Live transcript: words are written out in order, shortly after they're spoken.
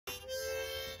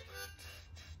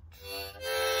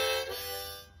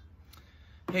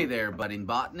Hey there, budding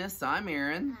botanists. I'm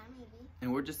Aaron. I'm Evie.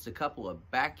 And we're just a couple of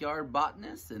backyard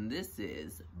botanists, and this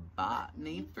is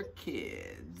Botany for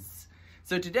Kids.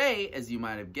 So today, as you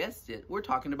might have guessed it, we're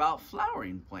talking about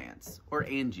flowering plants, or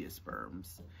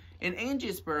angiosperms. And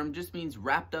angiosperm just means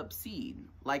wrapped up seed,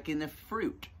 like in a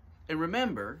fruit. And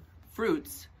remember,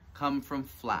 fruits come from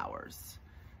flowers.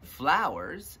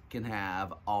 Flowers can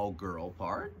have all girl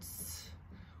parts,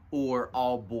 or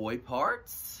all boy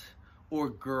parts, or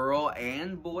girl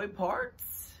and boy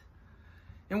parts.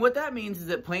 And what that means is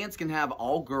that plants can have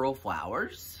all girl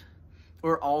flowers,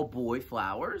 or all boy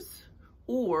flowers,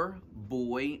 or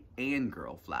boy and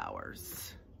girl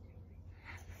flowers.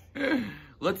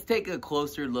 Let's take a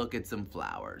closer look at some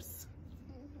flowers.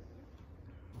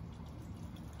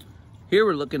 Here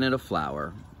we're looking at a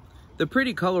flower. The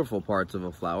pretty colorful parts of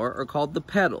a flower are called the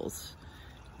petals.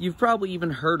 You've probably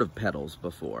even heard of petals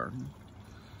before.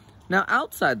 Now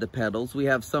outside the petals, we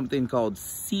have something called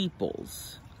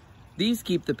sepals. These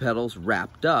keep the petals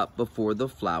wrapped up before the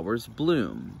flowers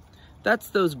bloom. That's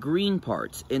those green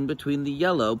parts in between the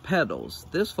yellow petals.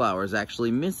 This flower is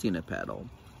actually missing a petal.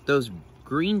 Those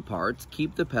green parts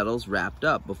keep the petals wrapped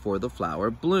up before the flower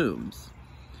blooms.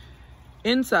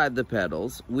 Inside the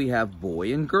petals, we have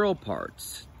boy and girl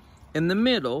parts. In the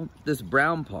middle, this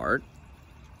brown part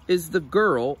is the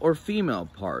girl or female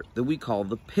part that we call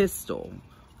the pistil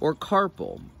or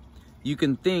carpel. You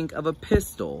can think of a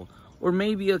pistil or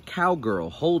maybe a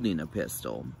cowgirl holding a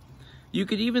pistol. You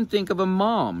could even think of a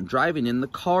mom driving in the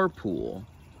carpool,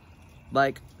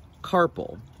 like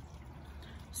carpel.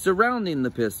 Surrounding the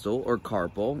pistil or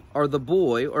carpel are the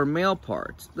boy or male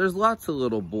parts. There's lots of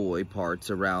little boy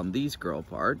parts around these girl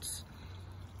parts.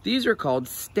 These are called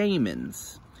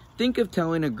stamens. Think of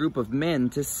telling a group of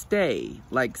men to stay,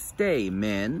 like stay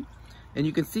men. And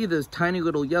you can see those tiny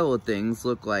little yellow things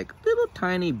look like little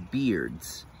tiny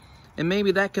beards. And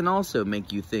maybe that can also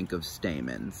make you think of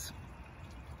stamens.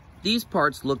 These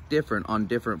parts look different on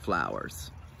different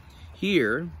flowers.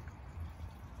 Here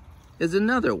is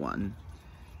another one.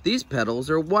 These petals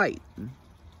are white.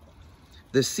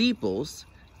 The sepals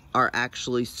are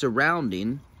actually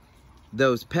surrounding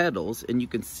those petals, and you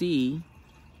can see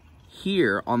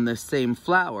here on this same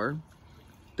flower,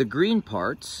 the green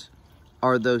parts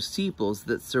are those sepals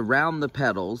that surround the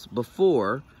petals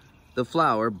before the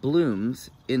flower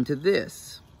blooms into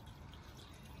this.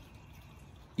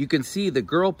 You can see the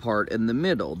girl part in the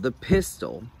middle, the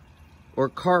pistil or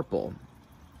carpel.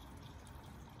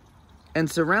 And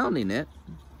surrounding it,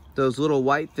 those little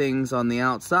white things on the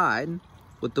outside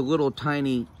with the little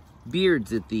tiny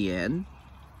beards at the end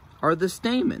are the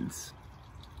stamens.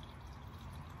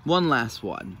 One last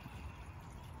one.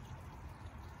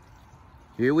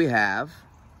 Here we have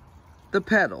the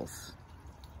petals.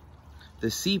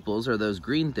 The sepals are those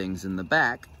green things in the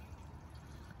back.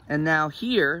 And now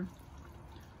here,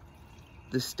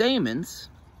 the stamens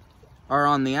are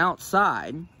on the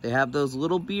outside. They have those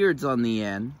little beards on the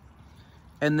end.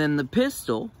 And then the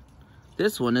pistil,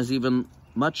 this one is even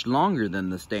much longer than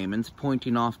the stamens,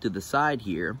 pointing off to the side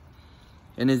here,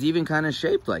 and is even kind of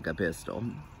shaped like a pistil.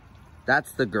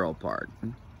 That's the girl part.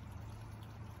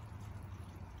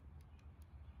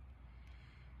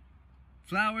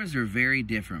 Flowers are very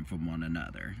different from one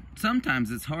another.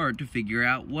 Sometimes it's hard to figure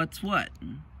out what's what.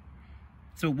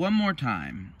 So one more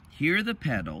time. Here are the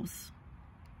petals.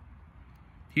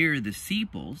 Here are the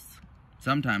sepals.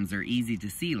 Sometimes they're easy to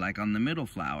see, like on the middle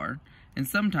flower, and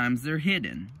sometimes they're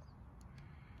hidden.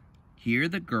 Here are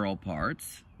the girl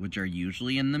parts, which are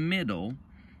usually in the middle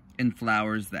in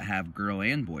flowers that have girl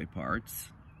and boy parts.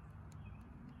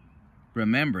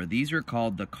 Remember, these are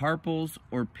called the carpels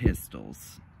or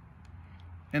pistils.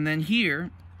 And then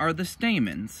here are the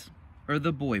stamens, or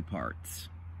the boy parts.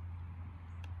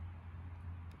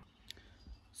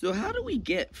 So how do we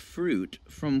get fruit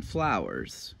from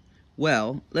flowers?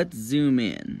 Well, let's zoom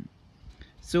in.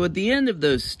 So at the end of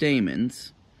those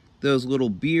stamens, those little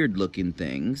beard-looking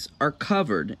things are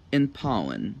covered in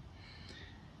pollen.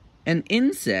 And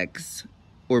insects,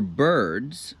 or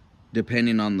birds,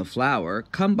 depending on the flower,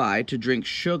 come by to drink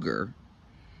sugar,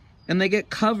 and they get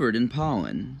covered in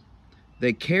pollen.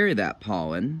 They carry that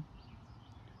pollen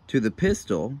to the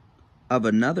pistil of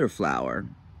another flower.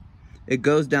 It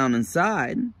goes down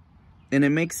inside and it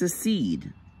makes a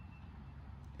seed.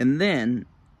 And then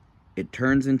it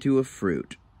turns into a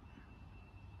fruit.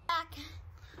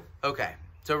 Okay,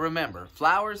 so remember,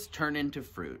 flowers turn into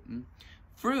fruit.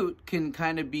 Fruit can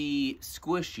kind of be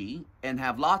squishy and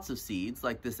have lots of seeds,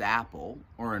 like this apple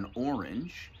or an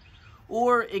orange.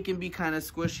 Or it can be kind of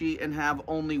squishy and have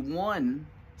only one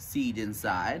seed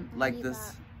inside, like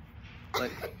this.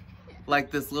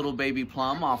 Like this little baby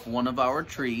plum off one of our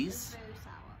trees. It's very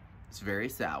sour. It's very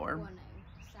sour. Warning,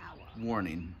 sour.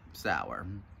 Warning, sour.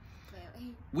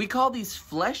 Very. We call these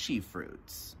fleshy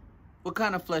fruits. What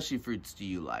kind of fleshy fruits do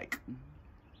you like?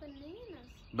 Bananas.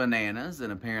 Bananas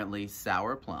and apparently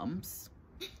sour plums.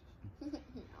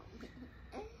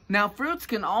 Now, fruits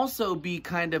can also be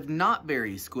kind of not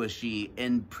very squishy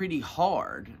and pretty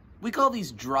hard. We call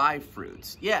these dry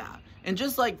fruits. Yeah, and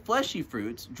just like fleshy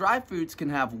fruits, dry fruits can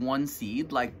have one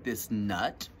seed like this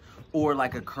nut, or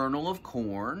like a kernel of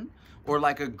corn, or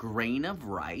like a grain of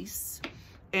rice.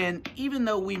 And even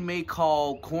though we may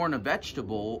call corn a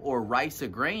vegetable or rice a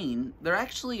grain, they're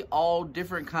actually all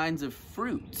different kinds of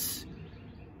fruits.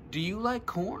 Do you like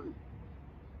corn?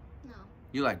 No.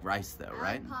 You like rice though, I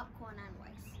right? like popcorn and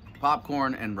rice.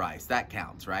 Popcorn and rice, that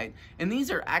counts, right? And these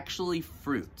are actually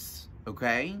fruits,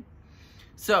 okay?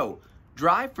 So,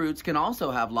 dry fruits can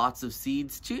also have lots of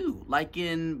seeds too, like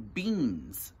in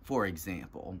beans, for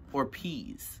example, or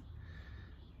peas.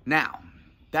 Now,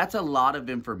 that's a lot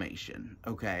of information,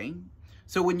 okay?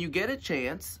 So when you get a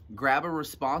chance, grab a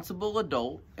responsible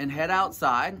adult and head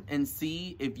outside and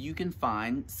see if you can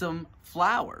find some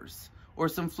flowers or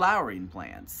some flowering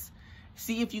plants.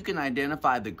 See if you can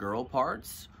identify the girl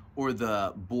parts or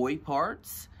the boy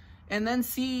parts, and then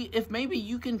see if maybe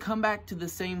you can come back to the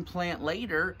same plant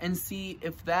later and see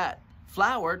if that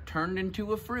flower turned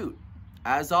into a fruit.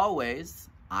 As always,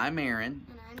 I'm Aaron.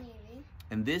 And I'm Evie.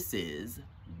 And this is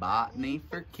Botany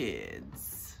for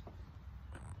Kids.